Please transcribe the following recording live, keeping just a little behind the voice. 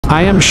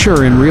I am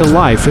sure in real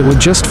life it would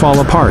just fall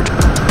apart.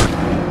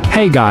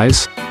 Hey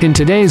guys, in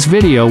today's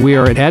video we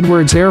are at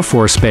Edwards Air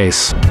Force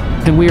Base.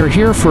 And we are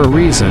here for a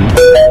reason.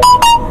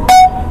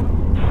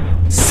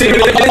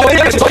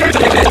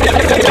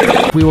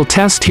 We will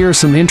test here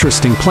some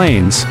interesting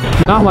planes,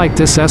 not like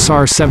this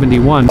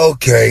SR-71.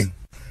 Okay,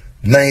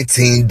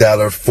 $19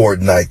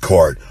 Fortnite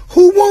card.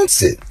 Who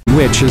wants it?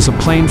 Which is a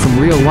plane from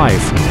real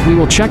life. We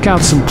will check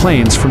out some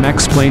planes from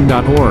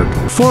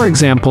xplane.org. For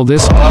example,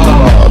 this.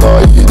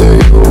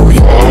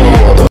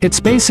 It's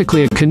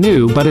basically a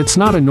canoe, but it's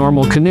not a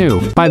normal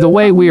canoe. By the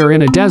way, we are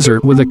in a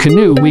desert. With a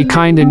canoe, we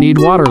kinda need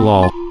water,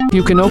 lol.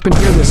 You can open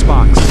here this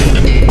box.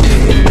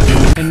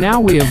 And now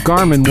we have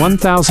Garmin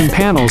 1000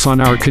 panels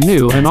on our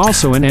canoe and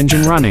also an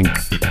engine running.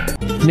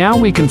 Now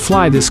we can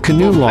fly this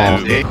canoe, lol.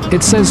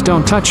 It says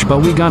don't touch, but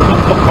we gonna.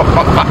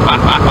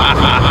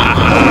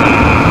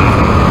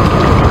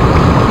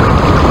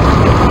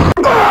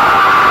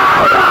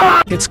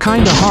 It's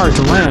kinda hard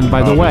to land,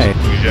 by the way.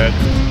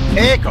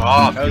 Heck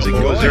off! How's it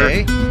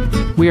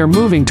going? We are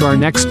moving to our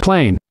next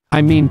plane.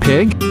 I mean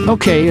pig?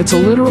 Okay, it's a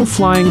literal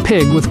flying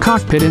pig with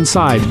cockpit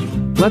inside.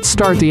 Let's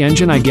start the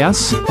engine, I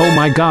guess? Oh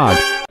my god.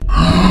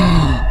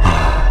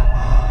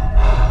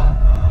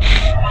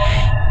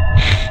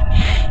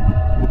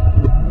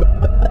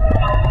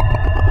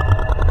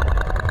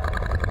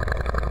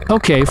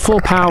 Okay,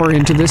 full power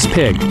into this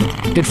pig.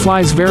 It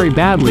flies very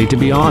badly, to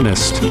be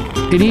honest.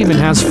 It even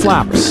has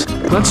flaps.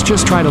 Let's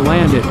just try to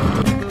land it.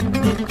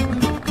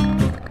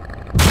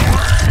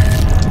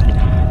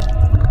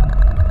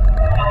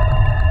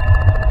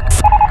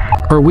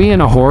 Are we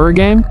in a horror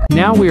game?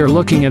 Now we are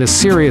looking at a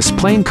serious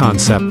plane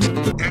concept.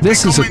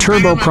 This is a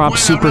turboprop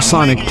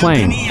supersonic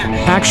plane.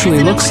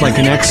 Actually looks like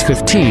an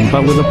X-15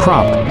 but with a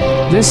prop.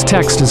 This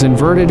text is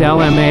inverted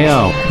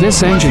LMAO.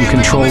 This engine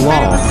control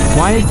lol.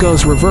 Why it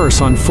goes reverse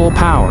on full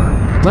power.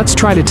 Let's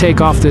try to take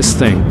off this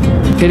thing.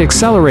 It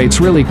accelerates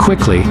really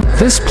quickly.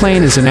 This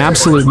plane is an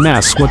absolute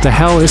mess. What the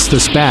hell is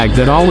this bag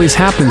that always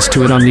happens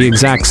to it on the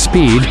exact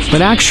speed?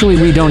 But actually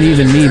we don't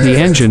even need the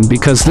engine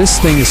because this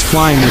thing is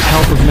flying with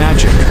help of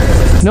magic.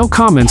 No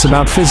comments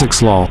about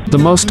physics lol. The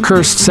most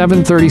cursed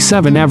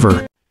 737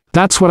 ever.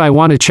 That's what I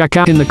want to check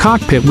out. In the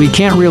cockpit we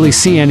can't really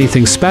see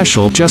anything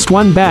special, just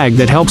one bag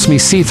that helps me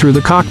see through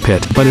the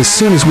cockpit, but as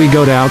soon as we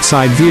go to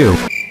outside view.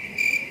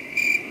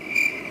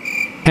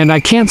 And I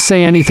can't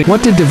say anything.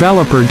 What did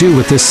developer do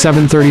with this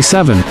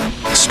 737?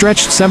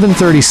 Stretched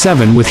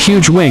 737 with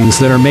huge wings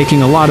that are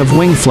making a lot of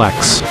wing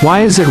flex.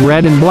 Why is it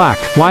red and black?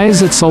 Why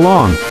is it so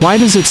long? Why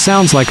does it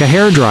sound like a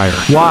hairdryer?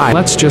 Why?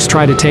 Let's just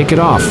try to take it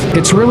off.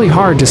 It's really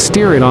hard to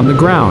steer it on the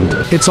ground.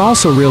 It's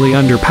also really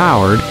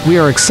underpowered. We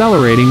are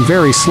accelerating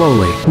very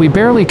slowly. We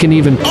barely can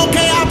even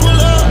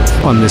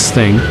on this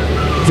thing.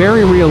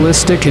 Very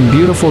realistic and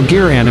beautiful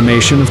gear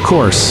animation, of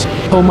course.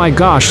 Oh my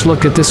gosh,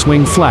 look at this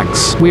wing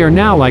flex. We are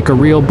now like a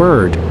real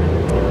bird.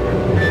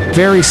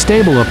 Very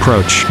stable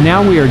approach.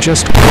 Now we are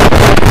just.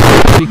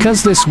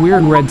 Because this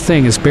weird red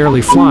thing is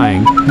barely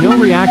flying, no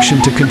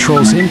reaction to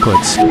controls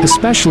inputs,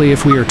 especially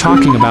if we are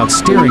talking about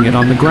steering it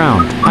on the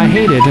ground. I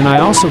hate it, and I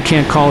also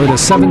can't call it a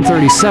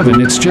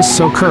 737, it's just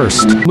so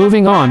cursed.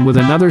 Moving on with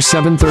another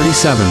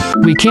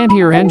 737. We can't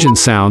hear engine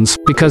sounds,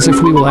 because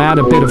if we will add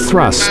a bit of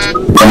thrust.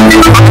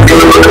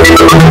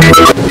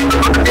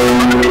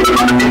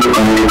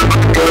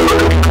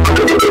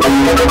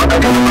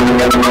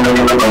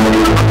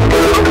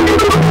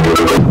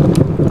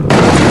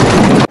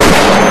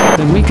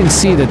 Then we can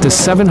see that this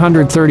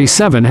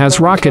 737 has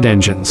rocket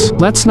engines.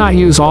 Let's not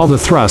use all the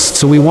thrust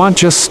so we won't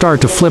just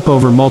start to flip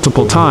over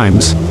multiple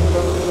times.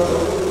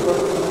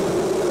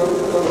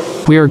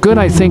 We are good.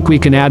 I think we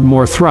can add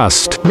more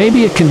thrust.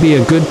 Maybe it can be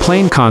a good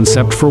plane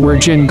concept for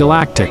Virgin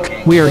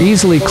Galactic. We are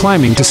easily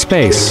climbing to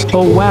space.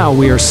 Oh wow,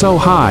 we are so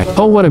high.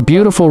 Oh, what a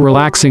beautiful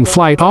relaxing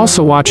flight.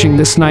 Also watching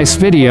this nice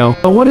video.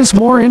 But what is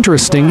more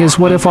interesting is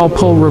what if I'll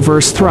pull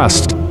reverse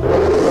thrust?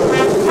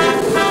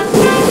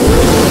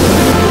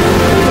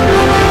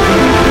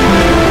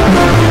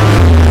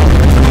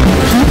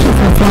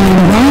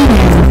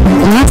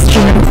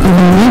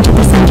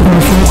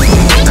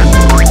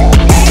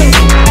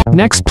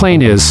 Next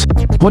plane is,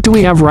 what do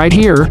we have right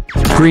here?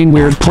 Green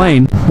weird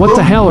plane. What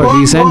the hell are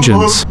these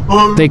engines?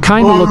 They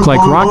kinda look like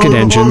rocket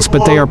engines,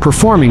 but they are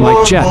performing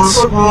like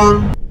jets.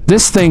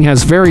 This thing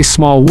has very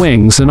small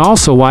wings, and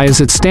also why is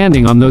it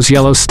standing on those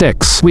yellow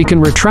sticks? We can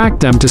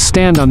retract them to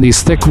stand on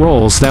these thick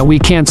rolls that we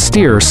can't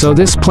steer, so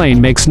this plane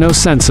makes no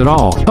sense at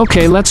all.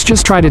 Okay, let's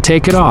just try to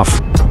take it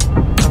off.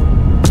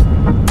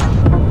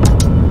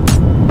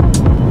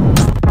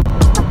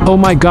 Oh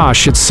my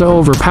gosh, it's so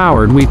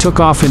overpowered, we took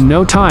off in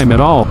no time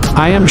at all.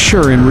 I am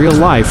sure in real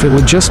life it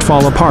would just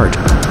fall apart.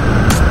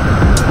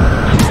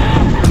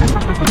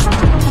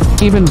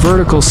 Even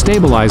vertical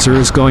stabilizer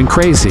is going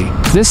crazy.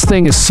 This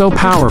thing is so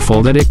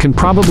powerful that it can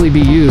probably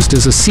be used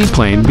as a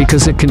seaplane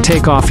because it can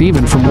take off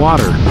even from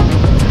water.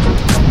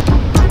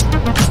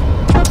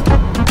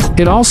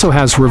 It also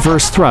has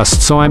reverse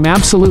thrust, so I'm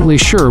absolutely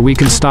sure we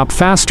can stop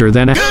faster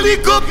than a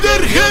helicopter.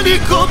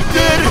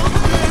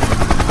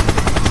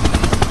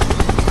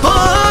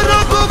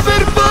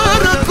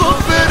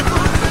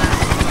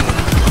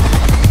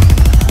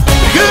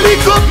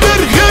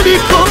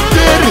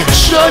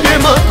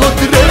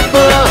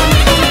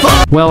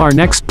 Well, our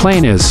next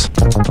plane is...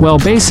 well,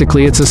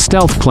 basically it's a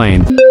stealth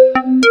plane.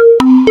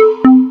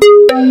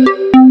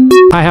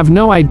 I have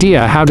no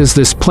idea how does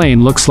this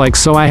plane looks like,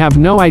 so I have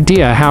no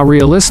idea how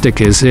realistic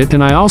is it,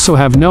 and I also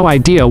have no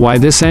idea why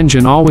this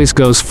engine always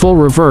goes full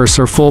reverse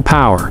or full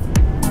power.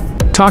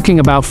 Talking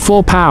about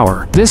full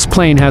power, this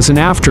plane has an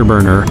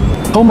afterburner.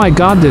 Oh my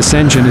god, this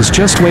engine is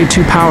just way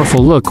too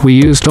powerful. Look, we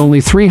used only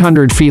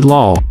 300 feet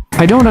lol.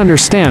 I don't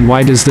understand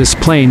why does this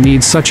plane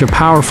need such a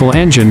powerful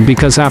engine,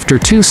 because after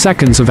 2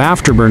 seconds of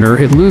afterburner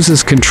it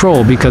loses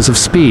control because of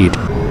speed.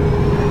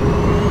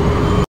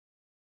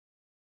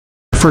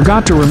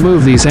 Forgot to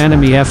remove these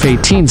enemy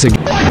F-18s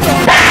again.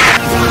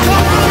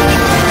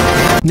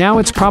 Now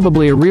it's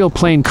probably a real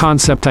plane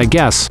concept, I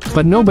guess,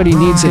 but nobody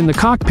needs it. In the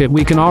cockpit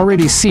we can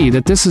already see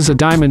that this is a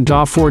Diamond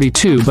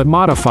DA-42 but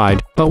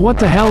modified. But what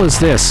the hell is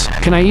this?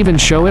 Can I even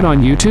show it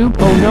on YouTube?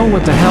 Oh no,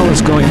 what the hell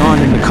is going on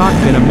in the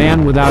cockpit? A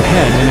man without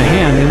head and a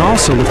hand, and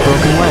also with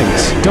broken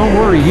legs. Don't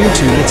worry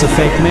YouTube, it's a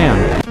fake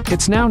man.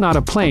 It's now not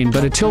a plane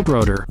but a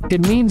tiltrotor.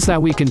 It means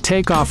that we can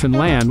take off and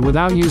land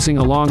without using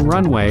a long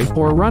runway,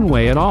 or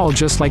runway at all,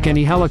 just like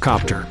any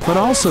helicopter. But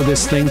also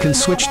this thing can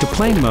switch to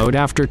plane mode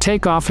after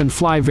takeoff and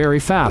fly very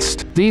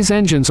fast. These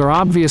engines are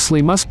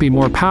obviously must be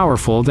more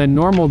powerful than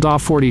normal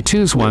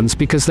DA-42's ones,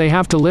 because they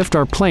have to lift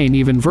our plane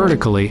even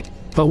vertically.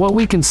 But what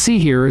we can see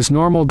here is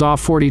normal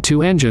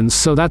DA-42 engines,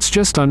 so that's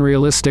just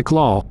unrealistic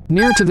lol.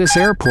 Near to this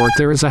airport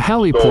there is a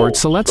heliport,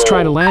 so let's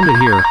try to land it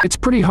here. It's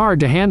pretty hard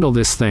to handle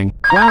this thing.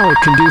 Wow, it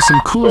can do some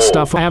cool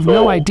stuff. I have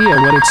no idea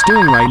what it's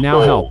doing right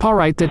now. Help.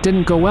 Alright, that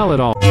didn't go well at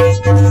all.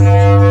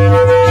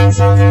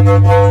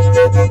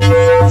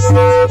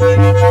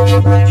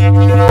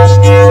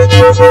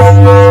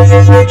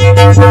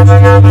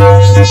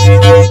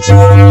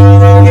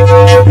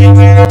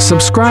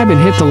 Subscribe and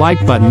hit the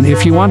like button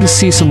if you want to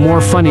see some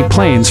more funny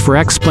planes for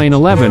X-Plane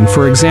 11,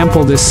 for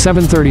example this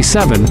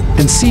 737,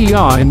 and see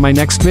ya in my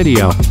next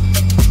video.